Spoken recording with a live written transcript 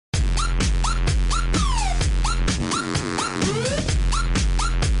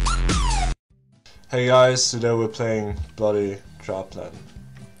Hey guys, today we're playing bloody Trapland,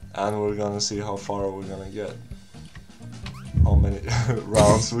 and we're gonna see how far we're gonna get. How many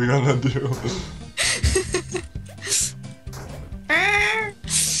rounds we're gonna do.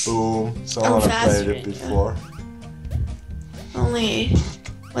 Boom, someone had played it before. Only,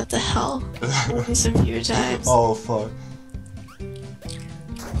 what the hell? Only some few times. Oh fuck.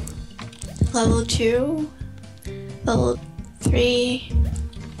 Level 2, level 3.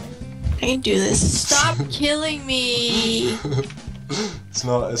 I can do this. Stop killing me! It's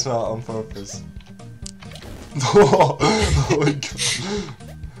not on purpose. Oh my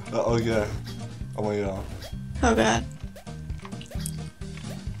god. Okay. Oh my god. Oh god.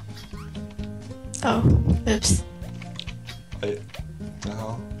 Oh, oops. Wait. The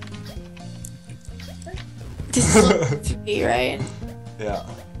hell? This is level 3, right? Yeah.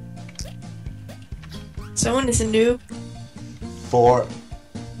 Someone is a noob. 4.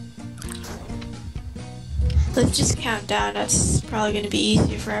 Let's just count down. That's probably going to be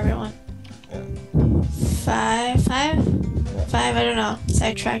easier for everyone. Yeah. 5? Yeah. 5? I don't know.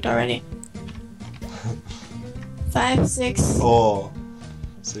 Sidetracked already. 5, 6. Oh.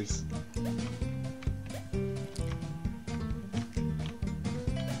 6.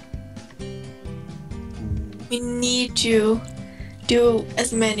 We need to do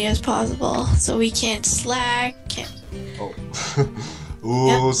as many as possible, so we can't slack. Oh.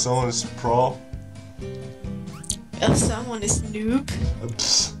 Ooh, Yep. someone is pro. If someone is noob.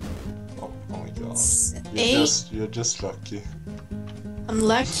 Oh my god. 8. You're just lucky. I'm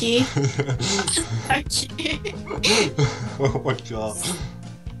lucky. Lucky. Oh my god.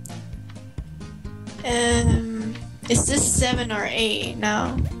 Is this 7 or 8?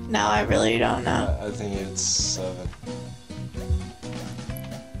 No, I really don't know. I think it's 7.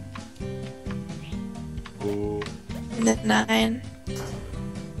 Ooh. And then 9.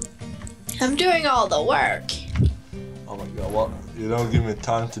 I'm doing all the work. Oh my god, what? You don't give me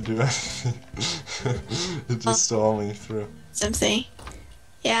time to do anything. You just saw me through. Something.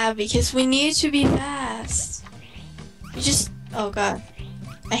 Yeah, because we need to be fast. We just. Oh god.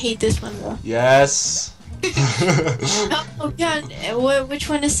 I hate this one though. Yes! Oh god. Which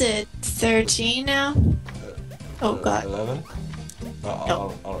one is it? 13 now? Oh god. 11?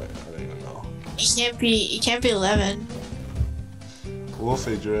 No. I don't even know. It can't be 11. We'll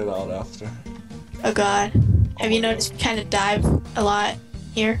figure it out after. Oh god. Have you noticed we kind of dive a lot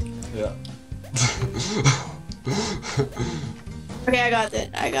here? Yeah. Okay, I got it.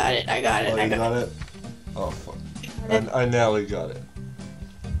 Oh, you got it? Oh fuck. I nearly got it.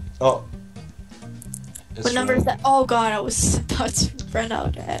 Oh. What number is that? Oh god, I was about to run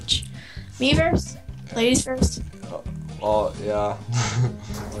out of edge. Me first? Ladies first? Oh yeah.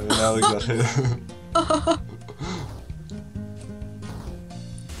 Oh, you nearly got hit.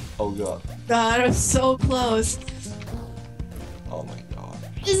 Oh god. God, I was so close. Oh my god.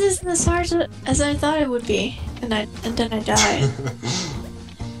 This isn't as hard as I thought it would be. And then I died.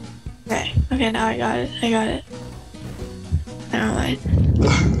 Okay, now I got it. Never mind.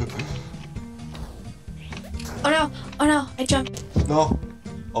 Oh no, I jumped. No.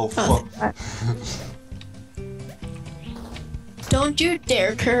 Oh fuck. God. Don't you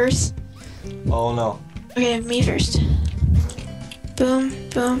dare curse. Oh no. Okay, me first. Boom,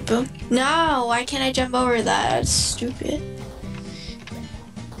 boom, boom. No, why can't I jump over that? That's stupid.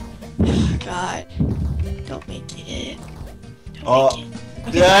 God. Don't make it. Don't make it.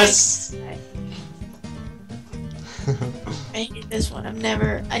 Okay, yes! I hate this one. I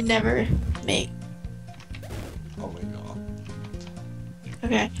never make. Oh my god.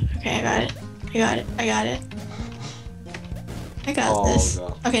 Okay, I got it. I got this.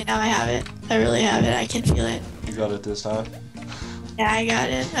 God. Okay, now I have it. I really have it. I can feel it. You got it this time? Yeah, I got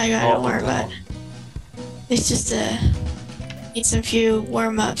it. Don't worry about it. It's just need some few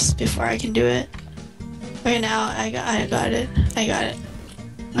warm-ups before I can do it. Okay, now I got it. Okay,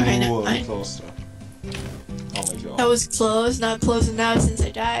 now fine. Closer. Oh my god. That was close. Not close enough since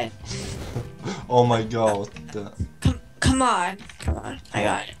I died. Oh my god, what the... Come on. I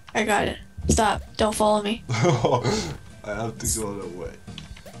got it. Stop. Don't follow me. I have to go that way.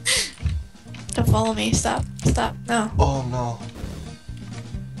 Don't follow me. Stop. No. Oh no.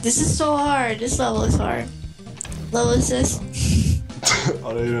 This is so hard. This level is hard. Level is this?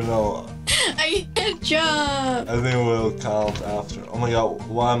 I don't even know. I can't jump. I think we'll count after. Oh my god,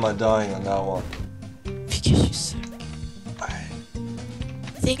 why am I dying on that one? Because you suck. I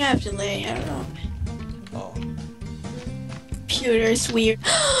think I have delay. I don't know. Oh. Computer's weird.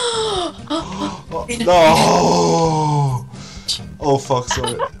 Oh, no! Oh fuck,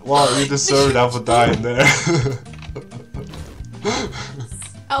 sorry. Wow, you deserve that for dying there.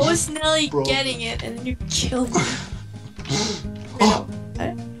 I was nearly Bro. getting it, and then you killed me. Oh.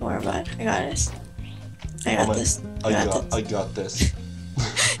 Don't worry about it. I got this. I got this. I got this.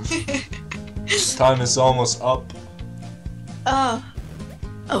 Time is almost up. Oh.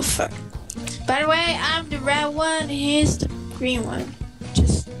 Oh fuck. By the way, I'm the red one. Here's the green one.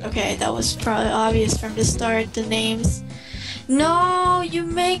 Just okay. That was probably obvious from the start. The names. No, you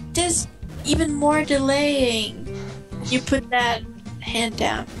make this even more delaying. You put that hand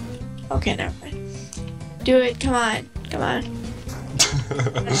down. Okay, never mind. Do it. Come on. Come on.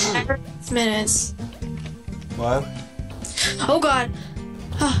 6 minutes. What? Oh god.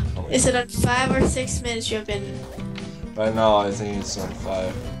 Is it on 5 or 6 minutes you've been? Right now, I think it's on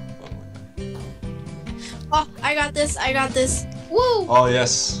 5. Oh, I got this. I got this. Woo! Oh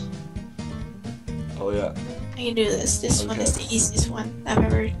yes. Oh yeah. I can do this. This one is the easiest one I've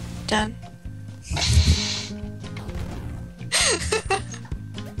ever done.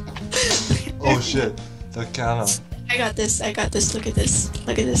 Oh shit. The cannon. I got this. I got this. Look at this.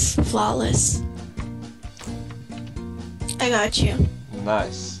 Look at this. Flawless. I got you.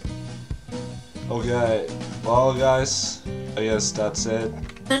 Nice. Okay. Well, guys, I guess that's it.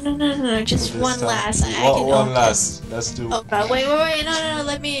 No. Just one time. last. I can One own last. this. Let's do. Oh god. Wait. No.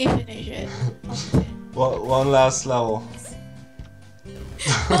 Let me finish it. One last level.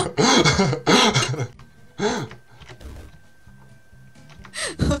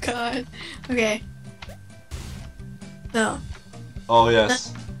 Oh god. Okay. No. Oh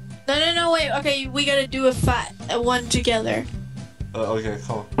yes. No. Wait. Okay. We gotta do a one together. Okay,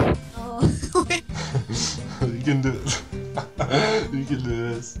 come on. Oh. Wait. You can do it. You can do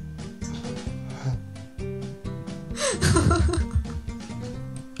this.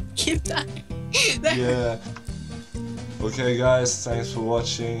 Keep dying. Yeah. Okay guys, thanks for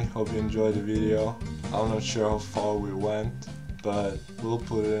watching. Hope you enjoyed the video. I'm not sure how far we went, but we'll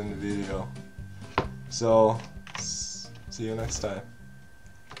put it in the video. So, see you next time.